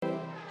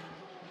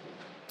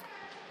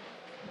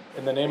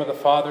In the name of the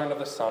Father, and of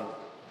the Son,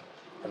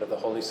 and of the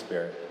Holy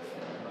Spirit.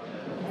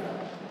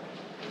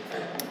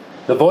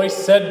 The voice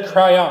said,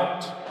 "Cry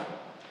out."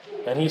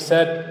 And he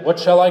said, "What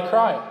shall I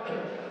cry?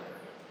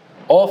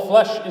 All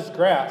flesh is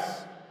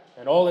grass,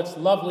 and all its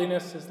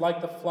loveliness is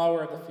like the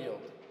flower of the field.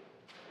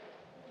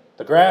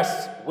 The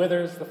grass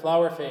withers, the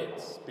flower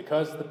fades,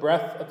 because the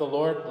breath of the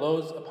Lord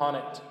blows upon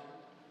it.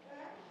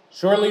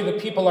 Surely the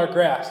people are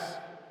grass.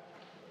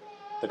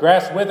 The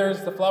grass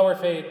withers, the flower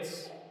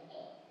fades,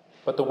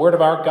 but the word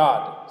of our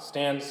God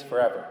stands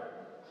forever."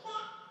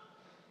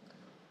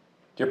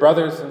 Dear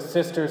brothers and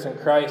sisters in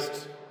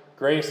Christ,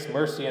 grace,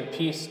 mercy, and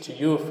peace to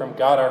you from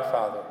God our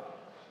Father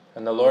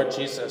and the Lord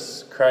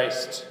Jesus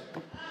Christ.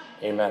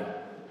 Amen.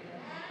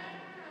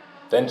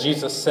 Then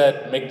Jesus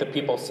said, "Make the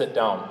people sit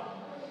down."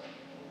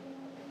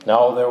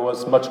 Now there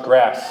was much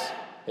grass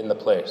in the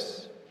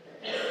place.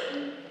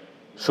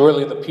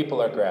 Surely the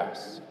people are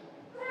grass.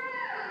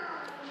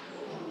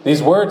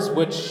 These words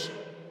which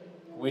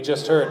we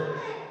just heard,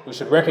 we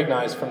should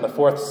recognize from the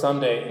fourth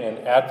Sunday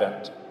in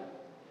Advent,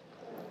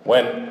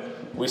 when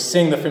we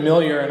sing the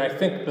familiar and I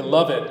think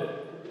beloved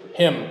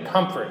hymn,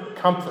 "Comfort,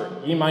 comfort,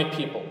 ye my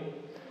people."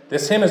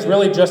 This hymn is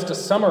really just a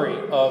summary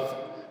of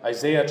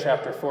Isaiah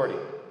chapter 40,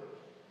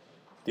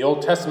 the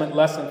Old Testament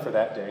lesson for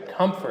that day.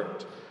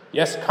 Comfort,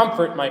 yes,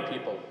 comfort my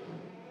people.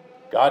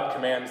 God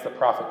commands the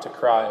prophet to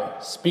cry,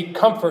 "Speak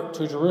comfort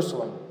to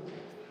Jerusalem.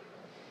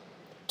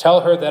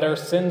 Tell her that her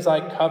sins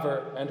I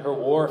cover, and her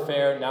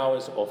warfare now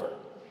is over."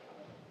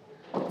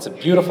 It's a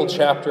beautiful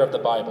chapter of the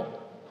Bible.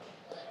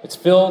 It's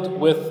filled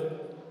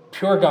with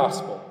pure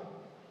gospel,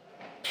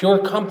 pure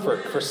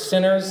comfort for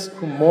sinners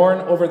who mourn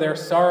over their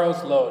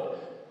sorrow's load,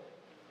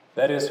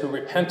 that is, who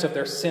repent of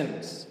their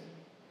sins.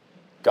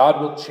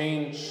 God will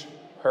change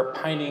her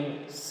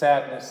pining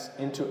sadness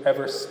into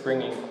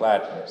ever-springing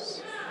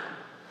gladness.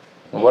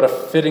 And what a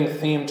fitting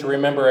theme to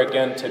remember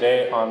again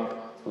today on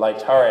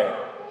Laetare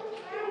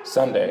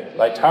Sunday.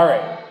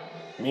 Laetare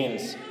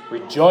means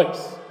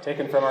rejoice,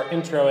 taken from our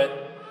introit.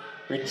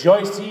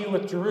 "Rejoice ye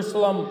with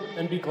Jerusalem,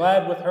 and be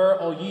glad with her,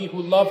 all ye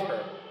who love her."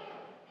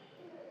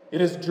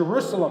 It is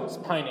Jerusalem's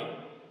pining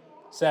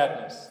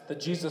sadness that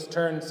Jesus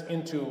turns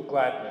into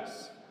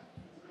gladness.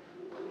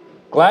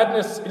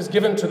 Gladness is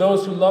given to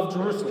those who love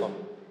Jerusalem.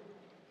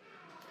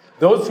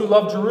 Those who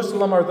love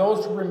Jerusalem are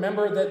those who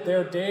remember that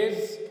their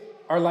days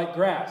are like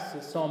grass,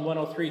 as Psalm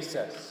 103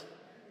 says.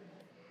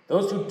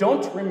 Those who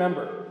don't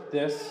remember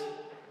this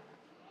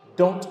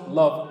don't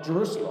love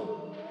Jerusalem.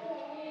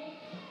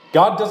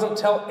 God doesn't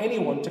tell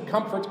anyone to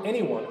comfort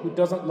anyone who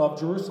doesn't love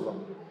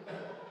Jerusalem,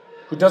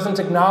 who doesn't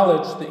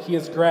acknowledge that he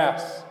is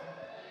grass,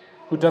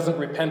 who doesn't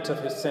repent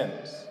of his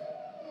sins.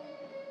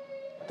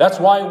 That's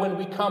why when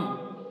we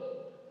come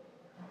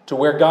to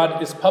where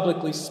God is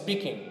publicly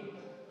speaking,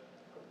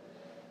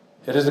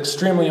 it is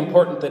extremely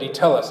important that he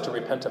tell us to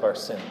repent of our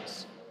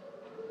sins,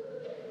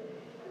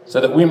 so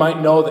that we might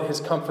know that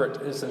his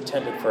comfort is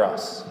intended for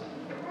us.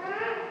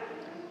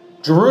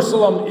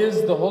 Jerusalem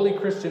is the holy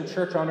Christian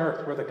church on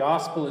earth, where the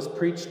gospel is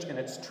preached in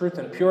its truth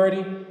and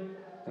purity,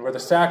 and where the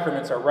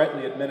sacraments are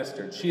rightly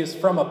administered. She is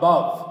from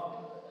above,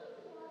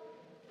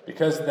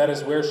 because that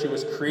is where she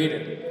was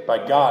created by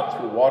God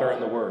through water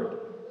and the word.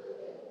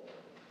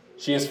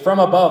 She is from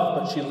above,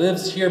 but she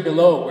lives here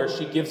below, where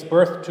she gives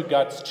birth to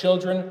God's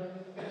children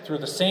through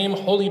the same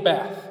holy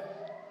bath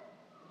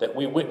that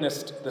we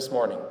witnessed this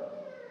morning.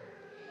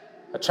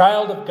 A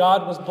child of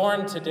God was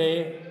born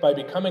today by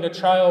becoming a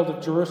child of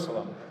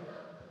Jerusalem.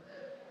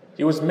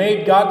 He was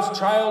made God's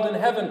child in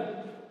heaven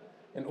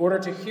in order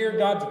to hear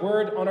God's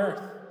word on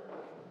earth.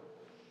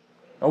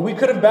 Now, we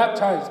could have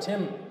baptized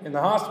him in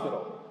the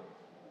hospital,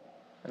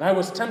 and I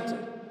was tempted.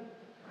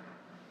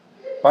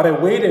 But I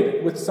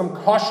waited with some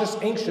cautious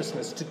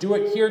anxiousness to do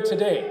it here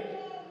today,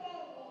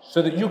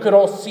 so that you could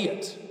all see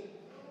it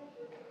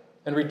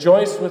and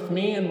rejoice with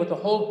me and with the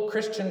whole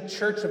Christian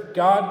church of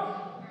God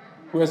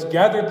who has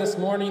gathered this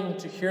morning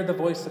to hear the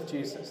voice of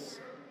Jesus.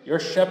 Your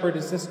shepherd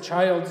is this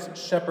child's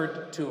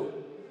shepherd too,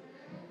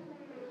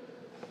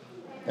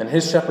 and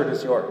his shepherd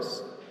is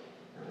yours.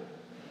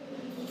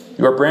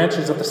 You are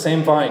branches of the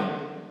same vine.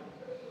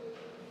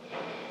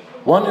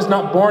 One is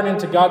not born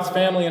into God's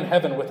family in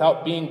heaven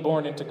without being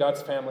born into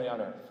God's family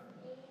on earth.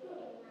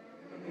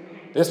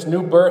 This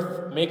new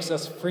birth makes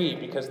us free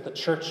because the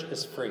church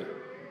is free.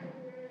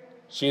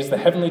 She is the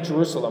heavenly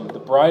Jerusalem, the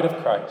bride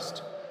of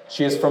Christ.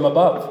 She is from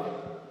above.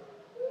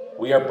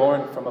 We are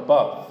born from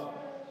above.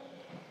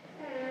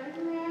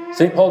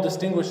 St. Paul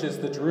distinguishes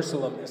the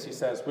Jerusalem, as he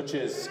says,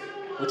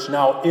 which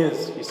now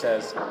is, he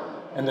says,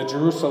 and the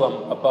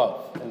Jerusalem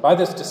above. And by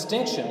this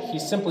distinction,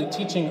 he's simply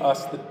teaching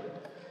us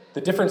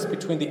the difference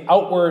between the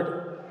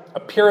outward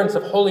appearance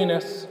of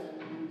holiness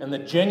and the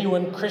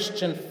genuine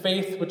Christian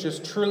faith, which is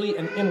truly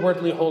and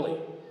inwardly holy.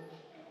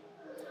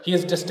 He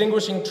is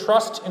distinguishing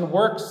trust in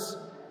works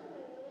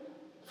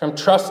from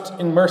trust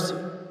in mercy.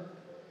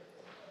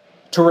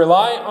 To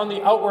rely on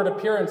the outward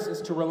appearance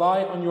is to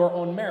rely on your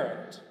own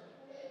merit.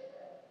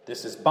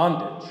 This is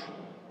bondage.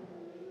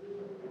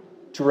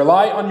 To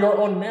rely on your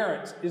own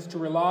merit is to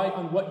rely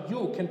on what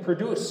you can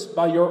produce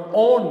by your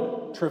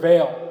own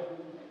travail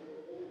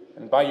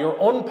and by your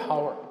own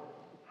power.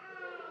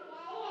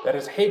 That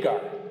is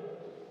Hagar,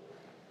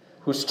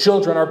 whose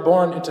children are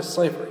born into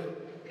slavery.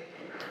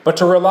 But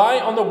to rely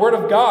on the Word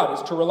of God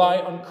is to rely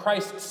on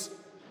Christ's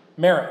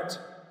merit.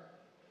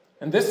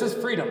 And this is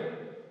freedom.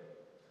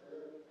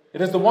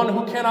 It is the one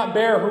who cannot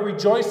bear, who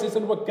rejoices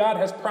in what God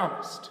has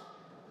promised.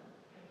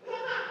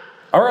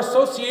 Our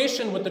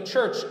association with the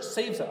church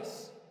saves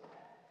us.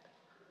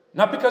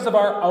 Not because of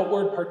our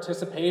outward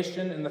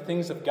participation in the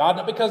things of God,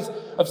 not because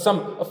of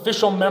some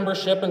official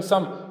membership in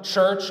some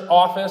church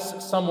office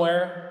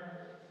somewhere,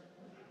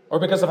 or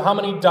because of how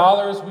many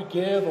dollars we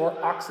give or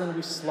oxen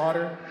we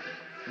slaughter.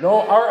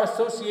 No, our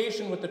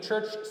association with the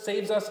church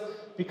saves us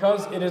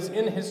because it is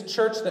in his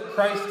church that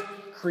Christ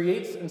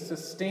creates and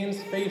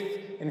sustains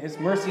faith in his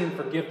mercy and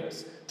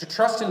forgiveness. To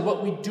trust in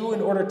what we do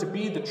in order to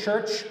be the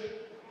church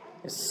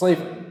is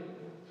slavery.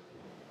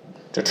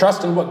 To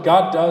trust in what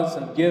God does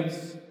and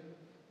gives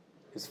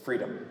is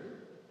freedom.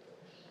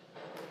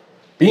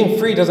 Being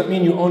free doesn't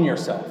mean you own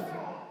yourself.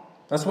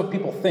 That's what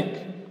people think.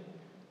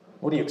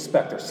 What do you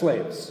expect? They're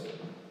slaves.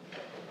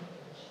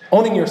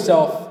 Owning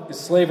yourself is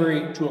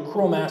slavery to a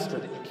cruel master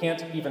that you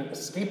can't even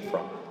escape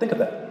from. Think of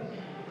that.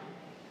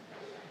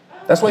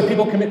 That's why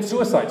people commit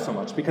suicide so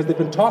much, because they've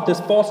been taught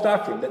this false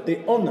doctrine that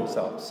they own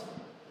themselves.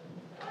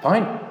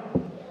 Fine.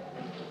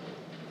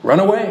 Run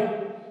away.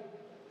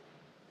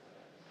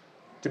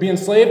 To be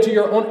enslaved to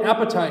your own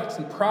appetites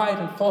and pride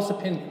and false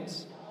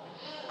opinions.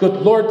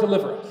 Good Lord,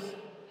 deliver us.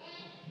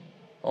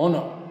 Oh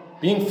no.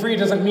 Being free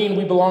doesn't mean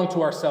we belong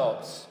to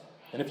ourselves.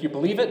 And if you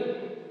believe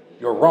it,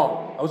 you're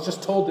wrong. I was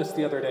just told this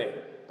the other day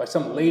by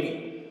some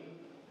lady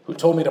who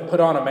told me to put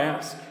on a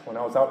mask when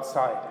I was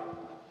outside.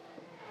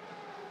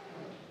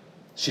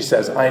 She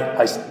says,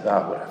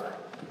 whatever.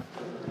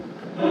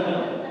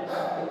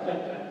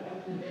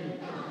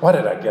 Why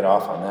did I get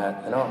off on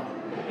that?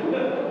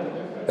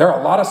 There are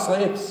a lot of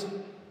slaves.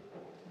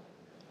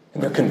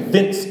 And they're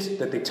convinced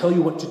that they tell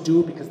you what to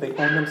do because they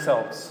own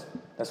themselves.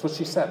 That's what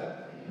she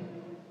said.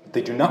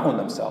 They do not own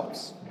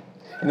themselves.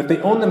 And if they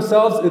own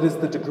themselves, it is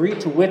the degree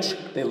to which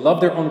they love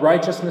their own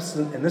righteousness,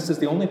 and this is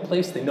the only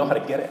place they know how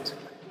to get it,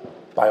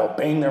 by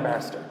obeying their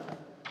master.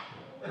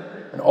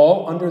 And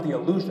all under the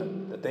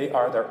illusion that they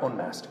are their own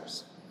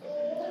masters.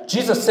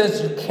 Jesus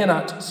says you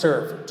cannot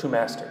serve two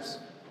masters.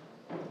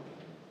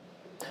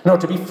 No,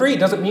 to be free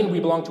doesn't mean we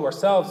belong to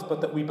ourselves, but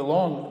that we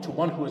belong to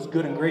one who is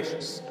good and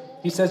gracious.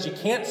 He says you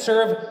can't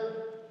serve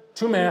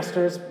two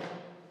masters.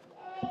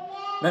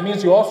 That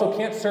means you also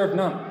can't serve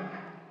none.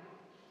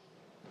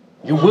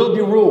 You will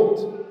be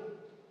ruled.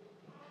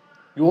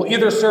 You will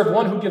either serve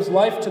one who gives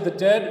life to the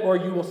dead, or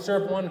you will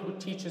serve one who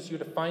teaches you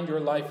to find your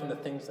life in the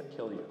things that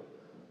kill you.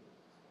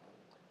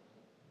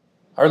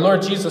 Our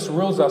Lord Jesus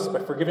rules us by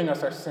forgiving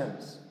us our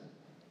sins,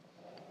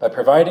 by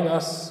providing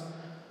us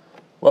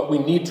what we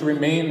need to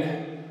remain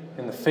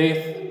in the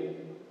faith,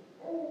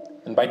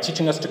 and by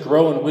teaching us to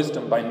grow in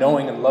wisdom by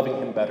knowing and loving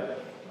him better.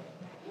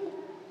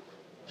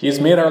 He is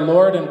made our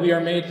Lord, and we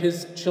are made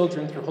his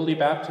children through holy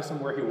baptism,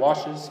 where he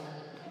washes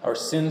our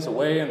sins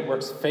away and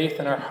works faith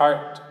in our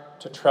heart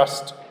to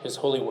trust his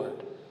holy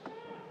word.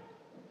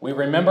 We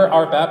remember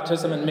our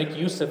baptism and make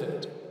use of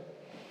it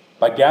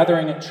by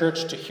gathering at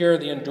church to hear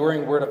the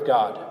enduring word of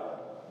God.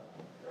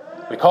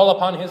 We call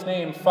upon his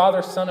name,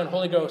 Father, Son, and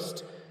Holy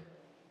Ghost.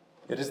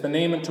 It is the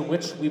name into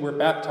which we were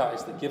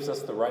baptized that gives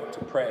us the right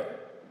to pray.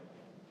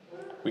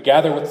 We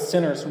gather with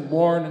sinners who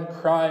mourn and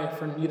cry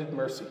for needed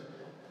mercy.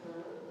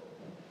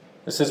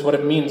 This is what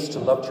it means to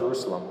love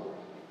Jerusalem.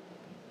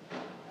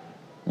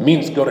 It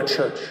means go to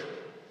church.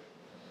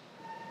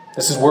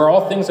 This is where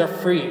all things are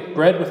free,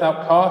 bread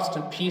without cost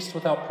and peace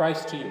without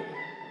price to you.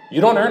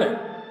 You don't earn it.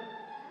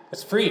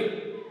 It's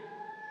free.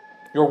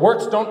 Your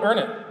works don't earn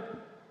it,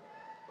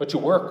 but you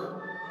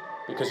work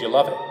because you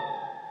love it.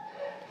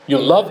 You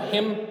love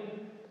him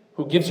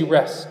who gives you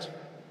rest,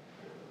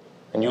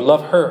 and you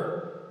love her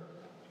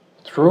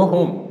through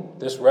whom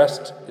this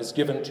rest is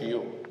given to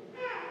you.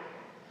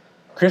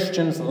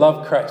 Christians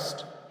love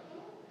Christ.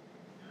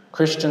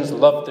 Christians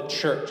love the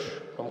church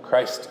whom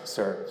Christ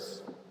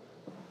serves.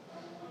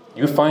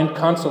 You find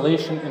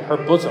consolation in her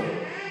bosom,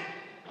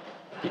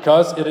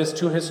 because it is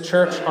to his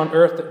church on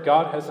earth that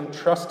God has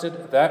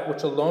entrusted that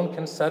which alone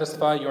can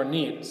satisfy your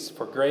needs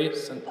for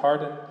grace and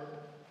pardon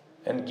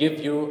and give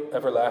you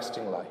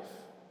everlasting life.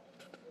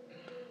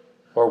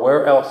 Or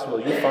where else will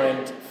you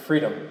find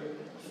freedom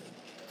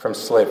from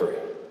slavery?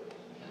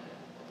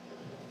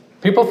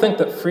 People think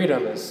that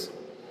freedom is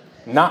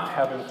not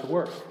having to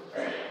work.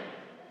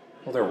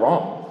 Well, they're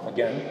wrong.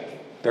 Again,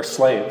 they're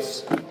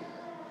slaves.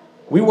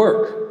 We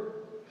work.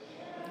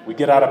 We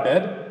get out of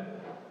bed.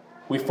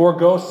 We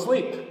forego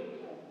sleep.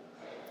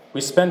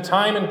 We spend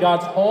time in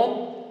God's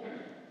home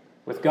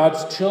with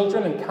God's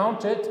children and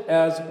count it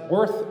as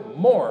worth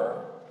more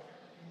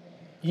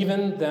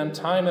even than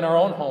time in our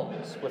own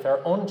homes with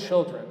our own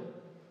children.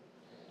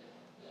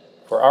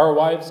 For our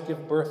wives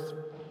give birth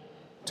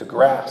to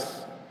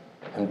grass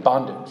and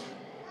bondage,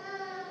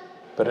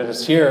 But it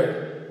is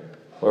here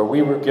where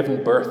we were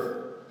given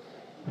birth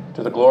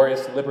to the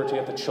glorious liberty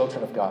of the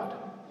children of God.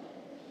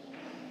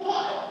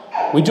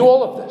 We do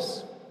all of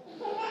this.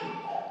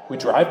 We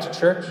drive to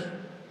church.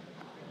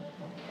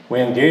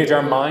 We engage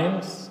our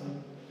minds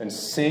and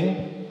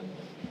sing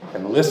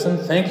and listen.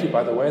 Thank you,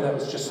 by the way. That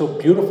was just so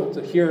beautiful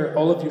to hear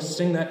all of you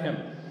sing that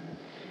hymn.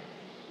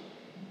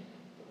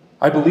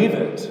 I believe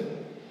it.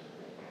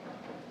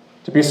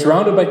 To be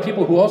surrounded by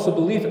people who also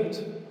believe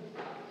it.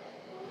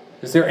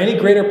 Is there any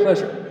greater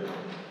pleasure?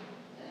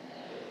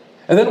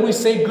 And then we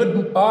say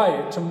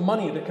goodbye to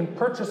money that can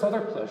purchase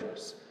other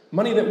pleasures.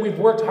 Money that we've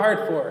worked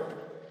hard for.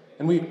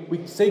 And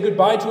we say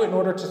goodbye to it in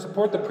order to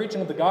support the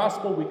preaching of the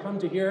gospel. We come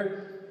to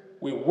here.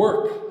 We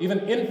work. Even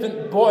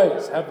infant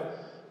boys have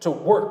to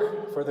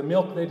work for the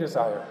milk they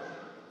desire.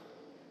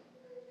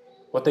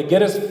 What they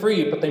get is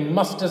free, but they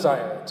must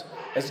desire it.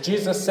 As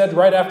Jesus said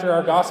right after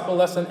our gospel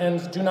lesson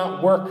ends, do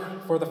not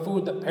work for the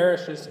food that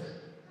perishes,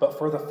 but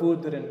for the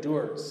food that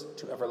endures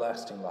to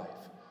everlasting life.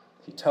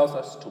 He tells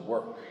us to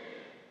work.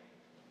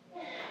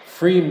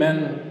 Free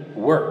men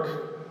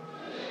work.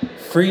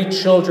 Free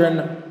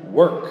children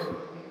work.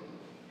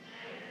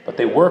 But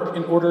they work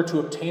in order to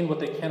obtain what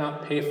they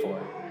cannot pay for,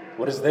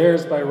 what is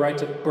theirs by right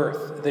of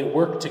birth. They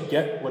work to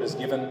get what is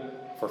given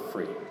for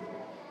free.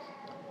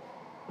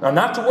 Now,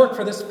 not to work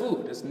for this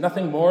food is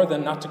nothing more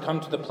than not to come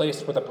to the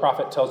place where the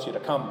prophet tells you to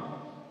come,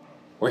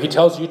 where he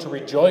tells you to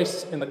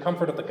rejoice in the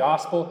comfort of the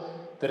gospel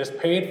that is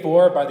paid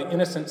for by the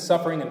innocent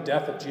suffering and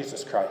death of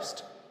Jesus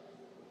Christ.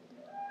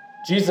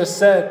 Jesus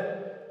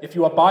said, if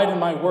you abide in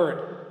my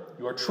word,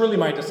 you are truly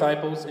my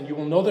disciples, and you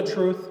will know the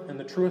truth, and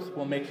the truth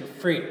will make you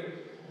free.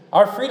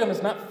 Our freedom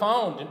is not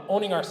found in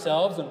owning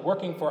ourselves and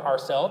working for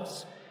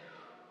ourselves.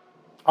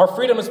 Our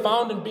freedom is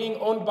found in being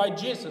owned by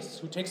Jesus,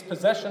 who takes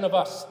possession of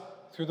us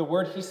through the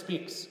word he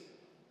speaks.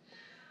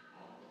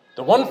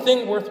 The one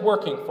thing worth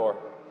working for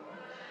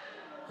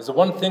is the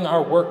one thing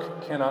our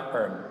work cannot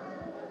earn.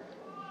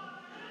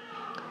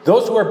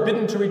 Those who are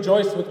bidden to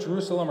rejoice with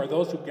Jerusalem are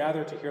those who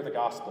gather to hear the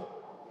gospel.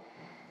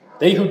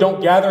 They who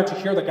don't gather to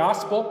hear the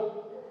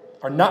gospel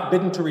are not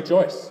bidden to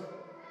rejoice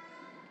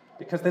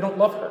because they don't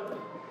love her.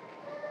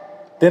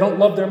 They don't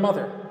love their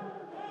mother.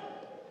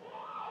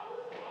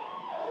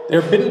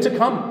 They're bidden to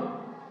come,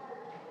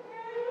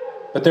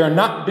 but they are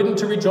not bidden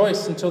to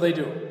rejoice until they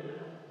do.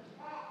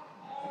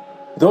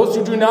 Those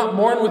who do not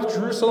mourn with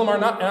Jerusalem are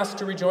not asked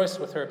to rejoice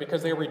with her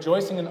because they are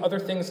rejoicing in other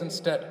things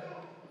instead.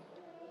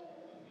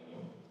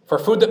 For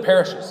food that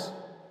perishes.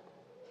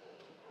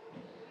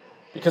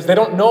 Because they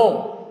don't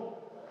know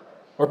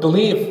or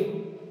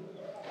believe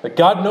that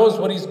God knows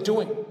what he's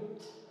doing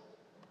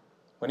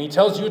when he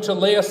tells you to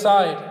lay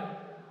aside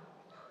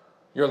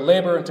your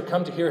labor and to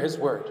come to hear his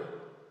word.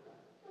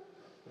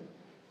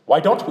 Why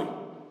don't we?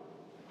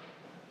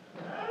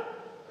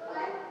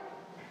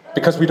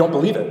 Because we don't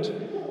believe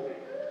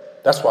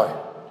it. That's why.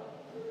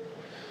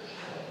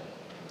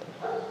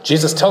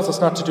 Jesus tells us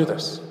not to do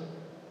this.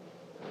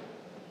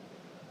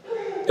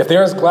 If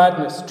there is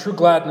gladness, true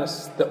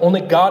gladness, that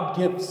only God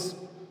gives,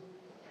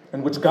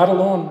 and which God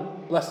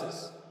alone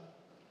blesses,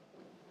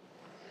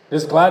 it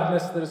is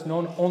gladness that is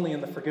known only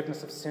in the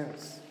forgiveness of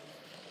sins,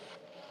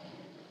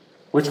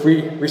 which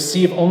we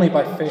receive only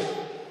by faith.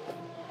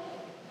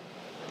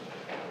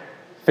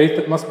 Faith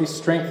that must be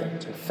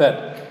strengthened and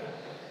fed.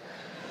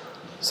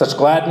 Such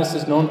gladness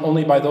is known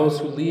only by those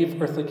who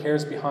leave earthly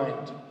cares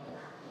behind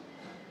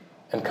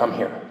and come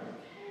here.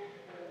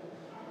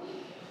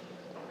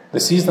 The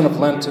season of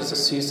Lent is a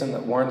season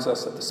that warns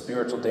us of the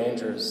spiritual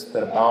dangers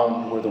that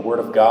abound where the word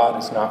of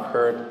God is not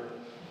heard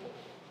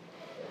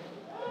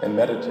and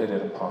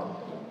meditated upon.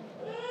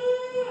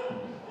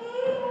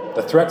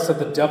 The threats of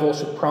the devil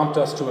should prompt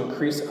us to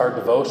increase our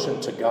devotion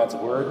to God's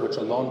word, which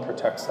alone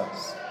protects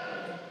us.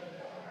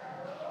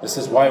 This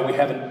is why we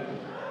have an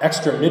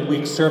extra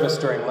midweek service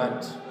during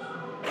Lent.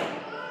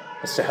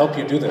 It's to help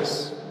you do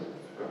this.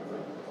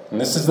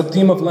 And this is the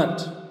theme of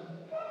Lent.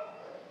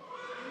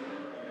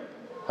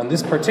 On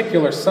this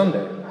particular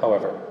Sunday,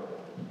 however,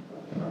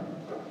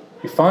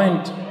 you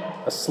find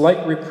a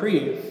slight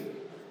reprieve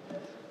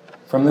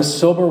from this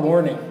sober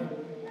warning,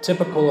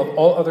 typical of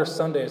all other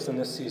Sundays in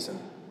this season.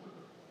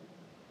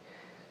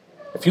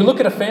 If you look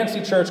at a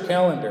fancy church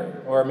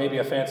calendar, or maybe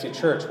a fancy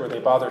church where they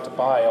bother to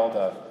buy all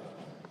the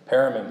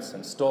paraments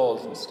and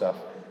stoles and stuff,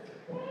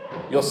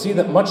 you'll see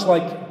that much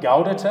like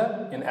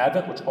Gaudete in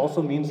Advent, which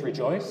also means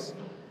rejoice,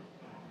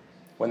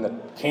 when the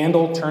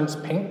candle turns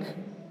pink,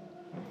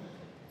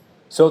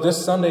 so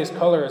this Sunday's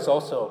color is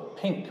also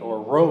pink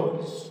or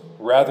rose,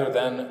 rather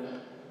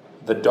than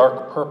the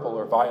dark purple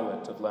or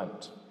violet of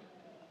Lent.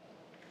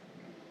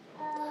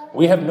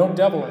 We have no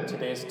devil in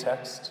today's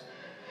text.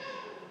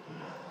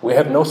 We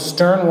have no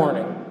stern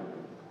warning.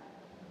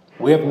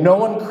 We have no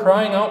one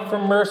crying out for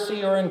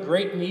mercy or in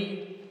great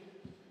need.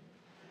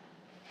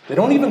 They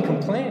don't even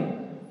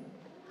complain.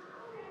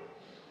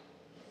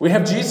 We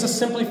have Jesus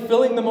simply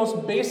filling the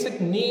most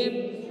basic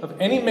need of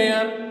any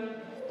man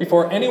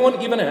before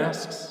anyone even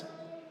asks.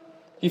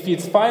 He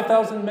feeds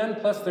 5,000 men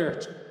plus their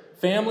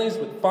families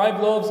with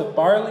 5 loaves of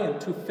barley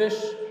and 2 fish.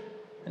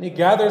 And he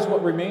gathers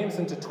what remains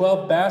into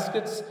 12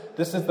 baskets.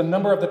 This is the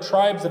number of the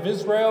tribes of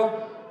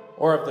Israel,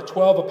 or of the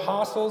 12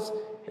 apostles.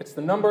 It's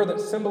the number that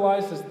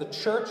symbolizes the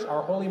church,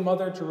 our Holy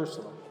Mother,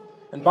 Jerusalem.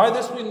 And by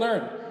this we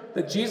learn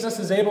that Jesus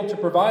is able to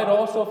provide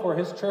also for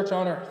his church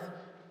on earth.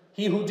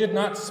 He who did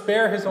not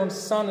spare his own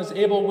Son is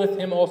able with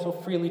him also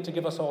freely to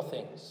give us all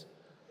things.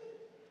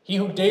 He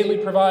who daily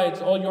provides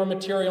all your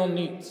material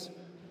needs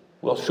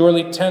will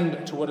surely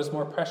tend to what is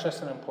more precious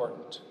and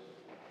important.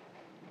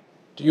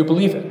 Do you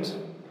believe it?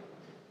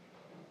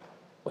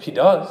 Well, he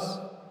does.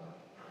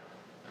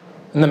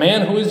 And the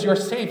man who is your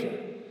Savior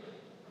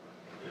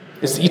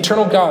is the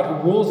eternal God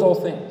who rules all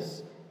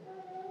things,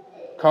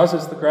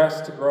 causes the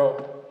grass to grow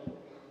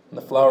and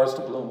the flowers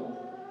to bloom,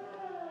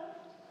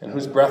 and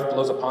whose breath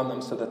blows upon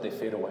them so that they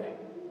fade away.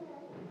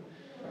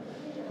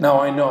 Now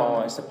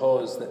I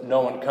suppose, that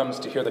no one comes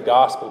to hear the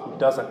gospel who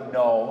doesn't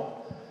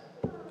know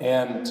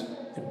and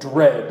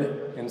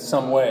dread in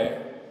some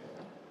way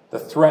the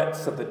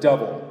threats of the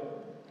devil.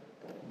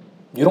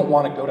 You don't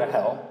want to go to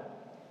hell.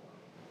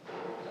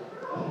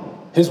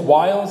 His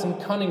wiles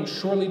and cunning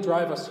surely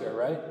drive us here,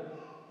 right?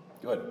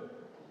 Good.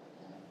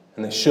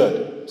 And they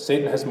should.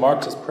 Satan has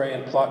marked his prey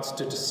and plots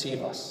to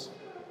deceive us.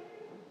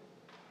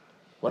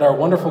 What our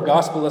wonderful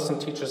gospel lesson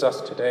teaches us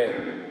today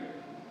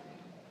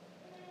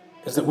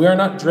is that we are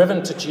not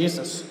driven to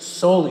Jesus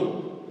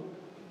solely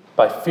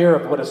by fear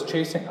of what is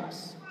chasing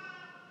us,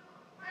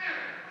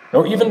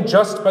 nor even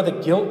just by the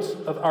guilt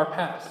of our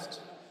past.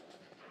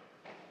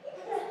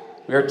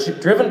 We are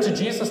driven to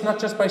Jesus not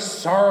just by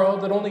sorrow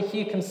that only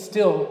he can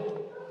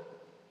still,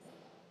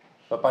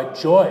 but by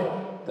joy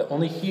that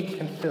only he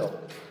can fill.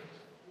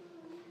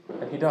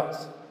 And he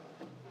does.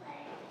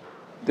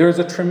 There is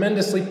a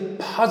tremendously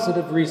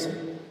positive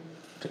reason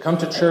to come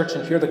to church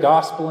and hear the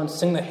gospel and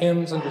sing the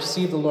hymns and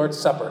receive the Lord's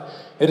Supper.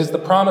 It is the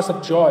promise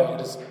of joy. It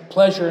is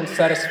pleasure and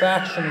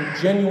satisfaction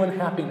and genuine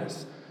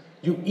happiness.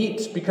 You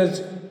eat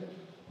because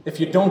if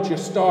you don't, you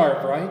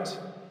starve, right?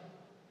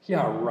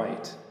 Yeah,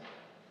 right.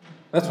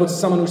 That's what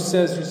someone who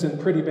says who's in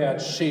pretty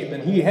bad shape,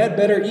 and he had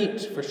better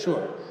eat, for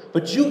sure.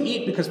 But you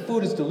eat because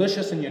food is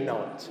delicious and you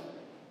know it.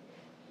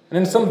 And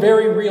in some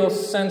very real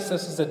sense,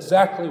 this is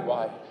exactly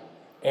why,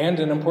 and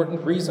an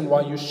important reason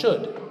why you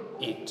should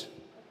eat.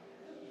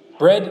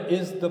 Bread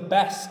is the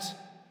best.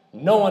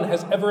 No one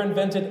has ever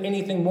invented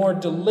anything more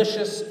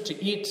delicious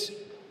to eat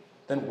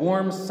than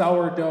warm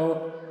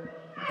sourdough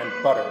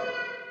and butter.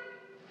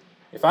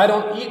 If I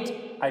don't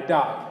eat, I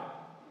die.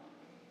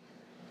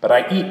 But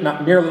I eat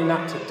not merely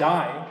not to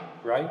die,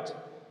 right?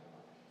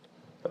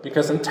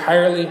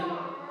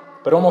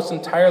 But almost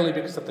entirely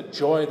because of the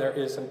joy there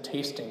is in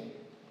tasting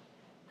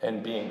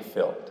and being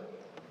filled.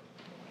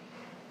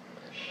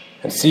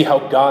 And see how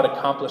God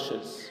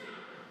accomplishes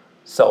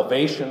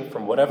salvation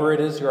from whatever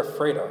it is you're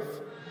afraid of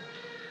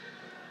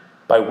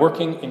by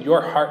working in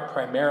your heart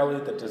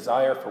primarily the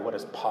desire for what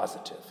is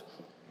positive.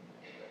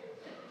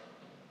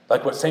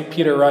 Like what St.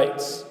 Peter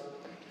writes,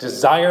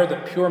 desire the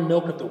pure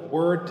milk of the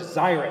word,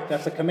 desire it.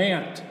 That's a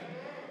command.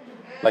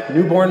 Like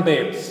newborn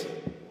babes,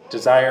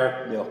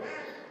 desire milk,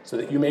 so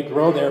that you may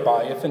grow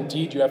thereby, if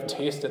indeed you have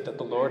tasted that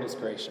the Lord is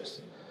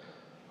gracious.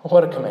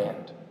 What a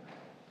command.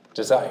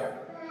 Desire.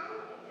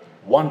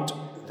 Want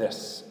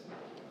this.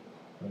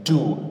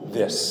 Do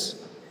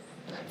this.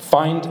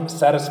 Find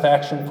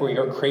satisfaction for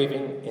your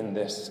craving in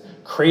this.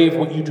 Crave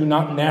what you do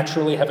not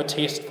naturally have a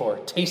taste for.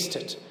 Taste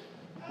it.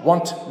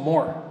 Want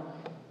more.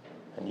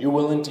 And you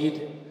will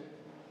indeed,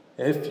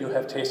 if you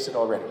have tasted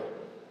already.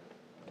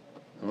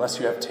 Unless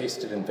you have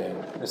tasted in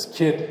vain. This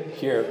kid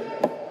here,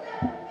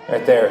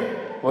 right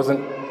there,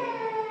 wasn't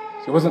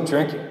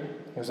drinking.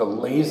 He was a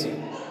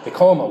lazy, they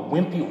call him a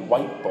wimpy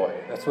white boy.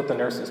 That's what the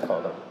nurses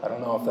called him. I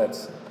don't know if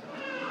that's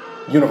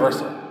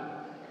universal.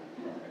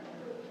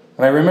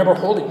 And I remember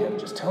holding him,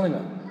 just telling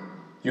him,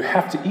 you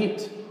have to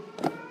eat.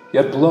 He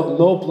had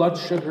low blood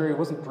sugar. He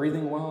wasn't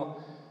breathing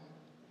well.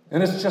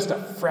 And it's just a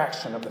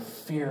fraction of the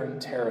fear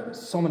and terror that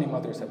so many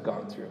mothers have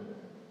gone through.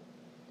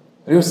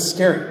 But it was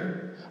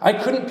scary. I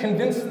couldn't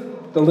convince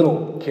the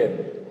little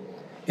kid,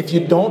 if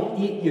you don't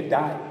eat, you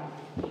die.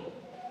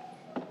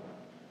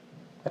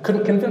 I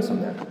couldn't convince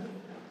him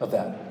of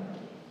that.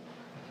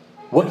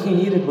 What he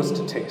needed was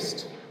to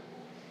taste.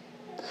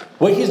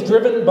 What he's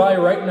driven by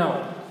right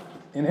now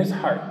in his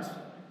heart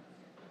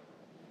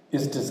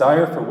is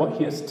desire for what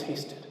he has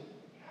tasted.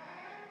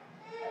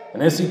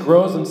 And as he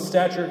grows in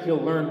stature, he'll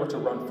learn what to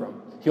run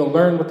from. He'll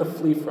learn what to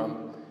flee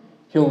from.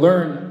 He'll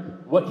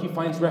learn what he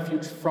finds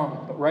refuge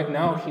from. But right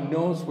now, he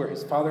knows where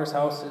his Father's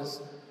house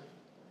is,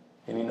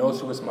 and he knows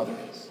who his mother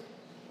is.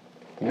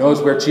 He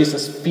knows where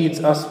Jesus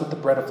feeds us with the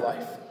bread of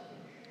life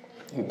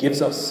and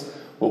gives us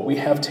what we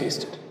have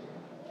tasted.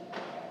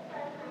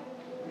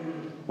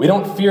 We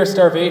don't fear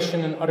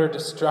starvation and utter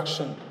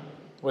destruction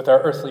with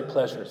our earthly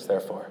pleasures,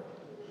 therefore.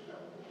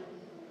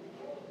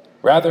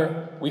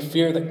 Rather, we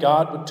fear that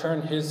God would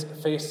turn his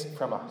face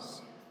from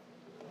us.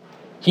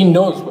 He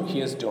knows what he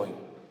is doing.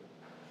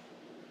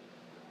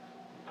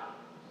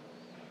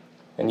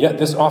 And yet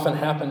this often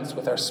happens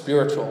with our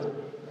spiritual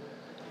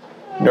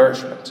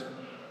nourishment.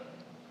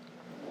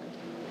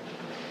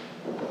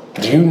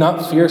 Do you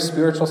not fear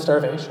spiritual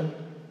starvation?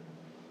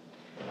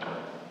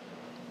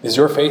 Is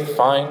your faith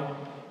fine?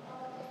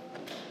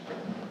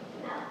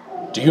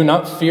 Do you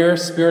not fear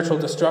spiritual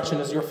destruction?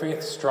 Is your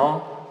faith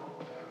strong?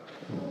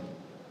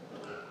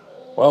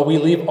 Well, we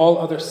leave all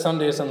other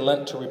Sundays in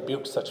Lent to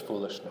rebuke such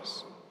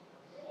foolishness.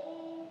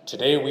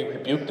 Today we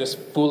rebuke this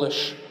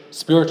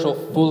spiritual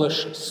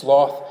foolish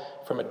sloth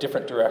from a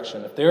different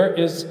direction. If there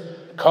is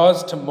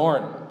cause to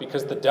mourn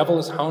because the devil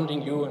is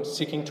hounding you and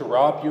seeking to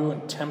rob you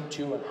and tempt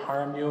you and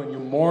harm you, and you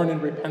mourn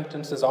in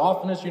repentance as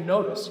often as you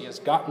notice he has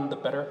gotten the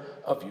better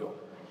of you,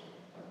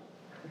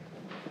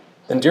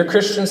 then, dear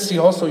Christians, see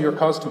also your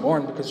cause to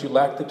mourn because you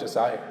lack the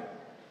desire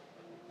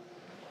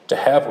to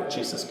have what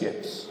Jesus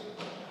gives.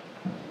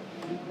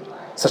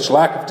 Such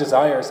lack of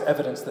desire is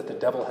evidence that the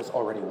devil has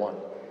already won.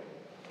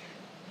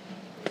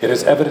 It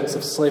is evidence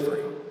of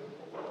slavery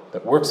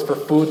that works for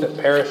food that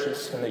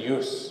perishes in the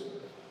use,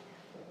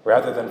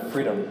 rather than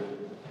freedom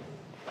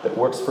that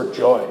works for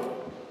joy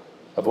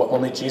of what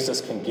only Jesus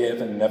can give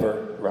and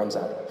never runs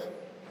out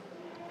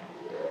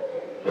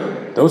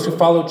of. Those who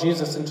followed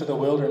Jesus into the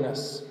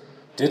wilderness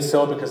did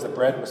so because the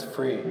bread was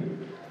free.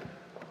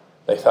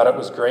 They thought it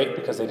was great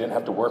because they didn't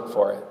have to work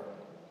for it.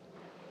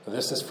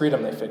 This is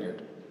freedom, they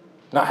figured.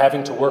 Not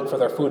having to work for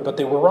their food, but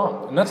they were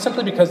wrong. And not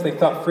simply because they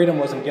thought freedom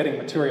wasn't getting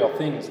material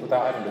things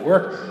without having to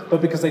work,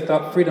 but because they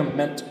thought freedom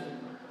meant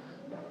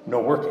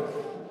no working.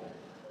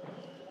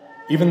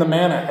 Even the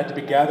manna had to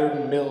be gathered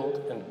and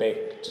milled and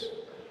baked.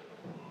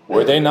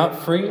 Were they not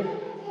free?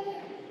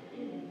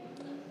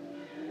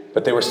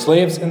 But they were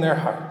slaves in their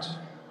heart.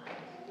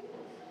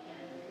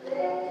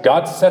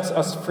 God sets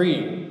us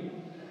free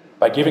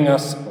by giving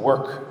us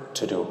work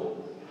to do.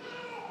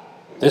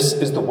 This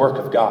is the work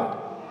of God,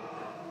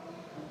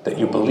 that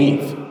you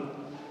believe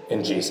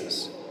in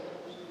Jesus.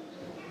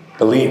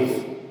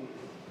 Believe.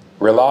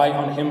 Rely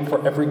on him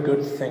for every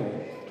good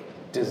thing.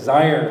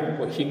 Desire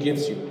what he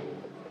gives you.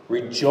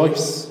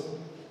 Rejoice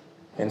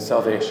in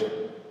salvation.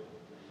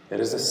 It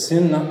is a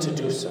sin not to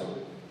do so.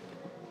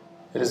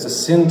 It is a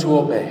sin to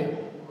obey.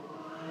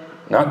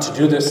 Not to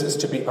do this is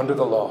to be under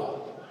the law.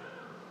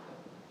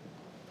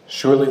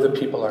 Surely the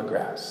people are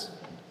grass.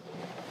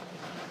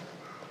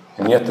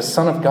 And yet the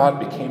Son of God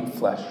became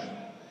flesh.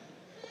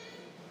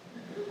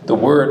 The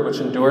Word, which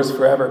endures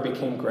forever,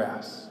 became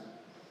grass.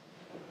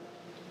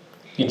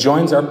 He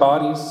joins our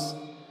bodies.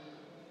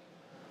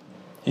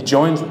 He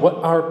joins what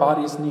our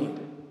bodies need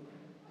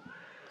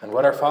and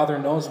what our Father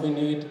knows we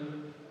need.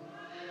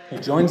 He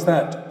joins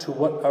that to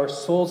what our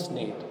souls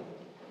need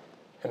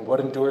and what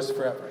endures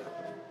forever.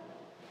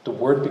 The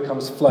Word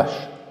becomes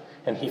flesh,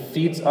 and he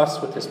feeds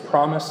us with his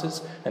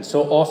promises, and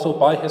so also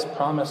by his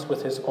promise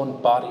with his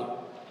own body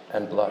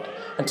and blood.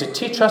 And to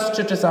teach us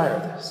to desire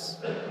this.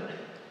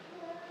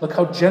 Look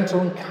how gentle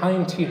and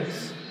kind he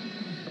is.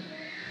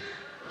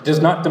 He does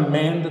not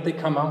demand that they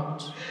come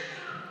out.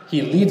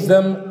 He leads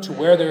them to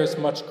where there is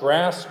much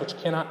grass which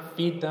cannot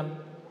feed them.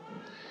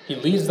 He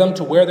leads them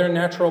to where their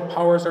natural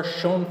powers are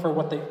shown for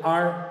what they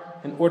are,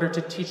 in order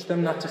to teach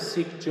them not to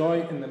seek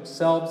joy in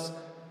themselves,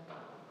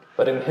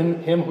 but in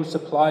him who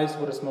supplies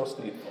what is most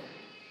needful.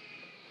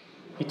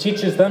 He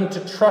teaches them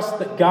to trust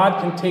that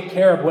God can take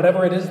care of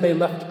whatever it is they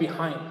left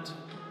behind.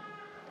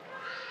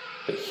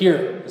 But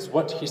here is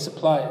what he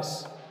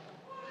supplies,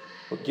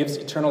 what gives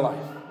eternal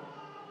life.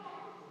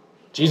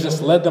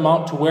 Jesus led them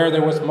out to where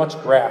there was much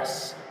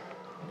grass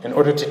in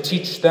order to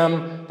teach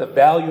them the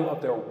value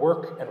of their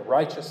work and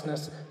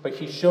righteousness, but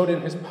he showed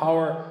in his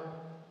power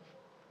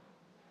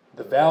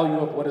the value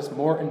of what is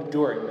more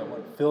enduring than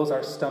what fills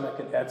our stomach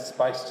and adds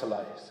spice to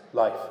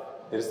life.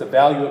 It is the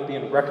value of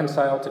being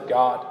reconciled to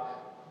God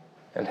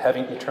and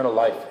having eternal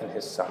life in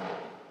his Son.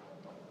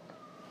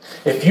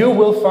 If you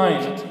will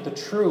find the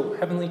true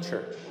heavenly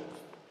church,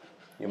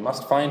 you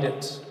must find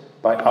it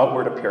by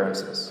outward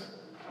appearances.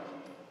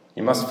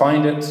 You must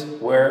find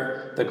it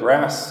where the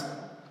grass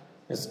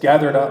is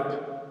gathered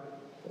up,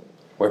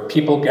 where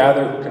people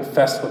gather who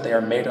confess what they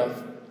are made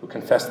of, who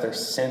confess their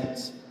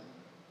sins,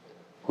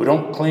 who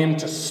don't claim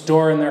to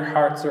store in their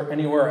hearts or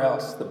anywhere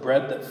else the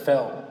bread that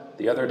fell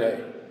the other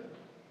day,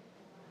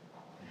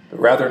 but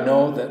rather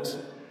know that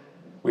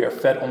we are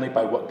fed only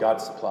by what God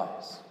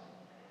supplies.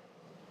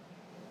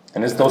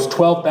 And as those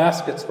 12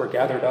 baskets were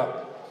gathered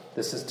up,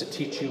 this is to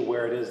teach you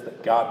where it is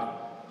that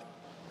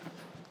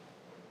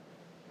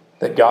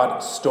God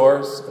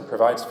stores and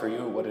provides for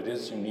you what it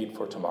is you need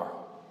for tomorrow.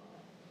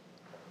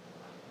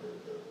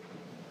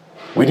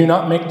 We do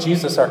not make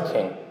Jesus our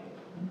king.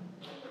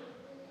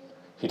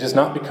 He does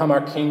not become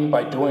our king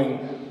by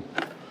doing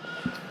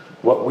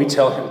what we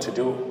tell him to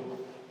do.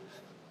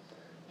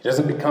 He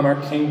doesn't become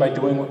our king by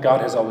doing what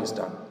God has always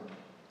done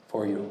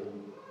for you.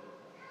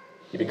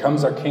 He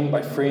becomes our king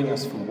by freeing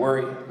us from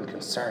worry and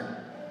concern.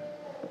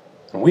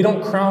 And we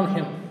don't crown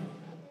him.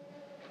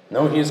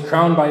 No, he is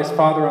crowned by his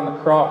Father on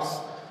the cross,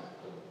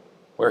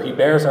 where he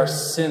bears our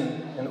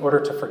sin in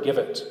order to forgive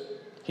it.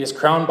 He is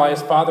crowned by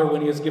his Father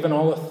when he has given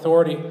all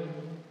authority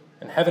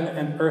in heaven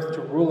and earth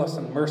to rule us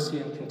in mercy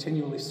and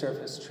continually serve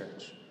his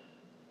church.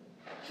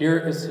 Here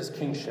is his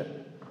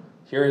kingship.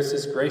 here is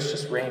his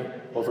gracious reign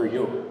over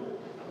you,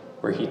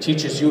 where he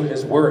teaches you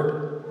his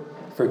word,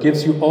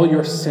 forgives you all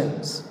your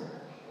sins,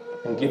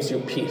 and gives you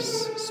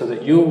peace, so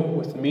that you,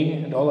 with me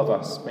and all of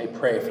us, may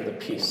pray for the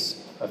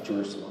peace of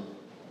Jerusalem.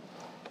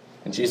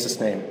 In Jesus'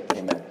 name,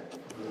 amen.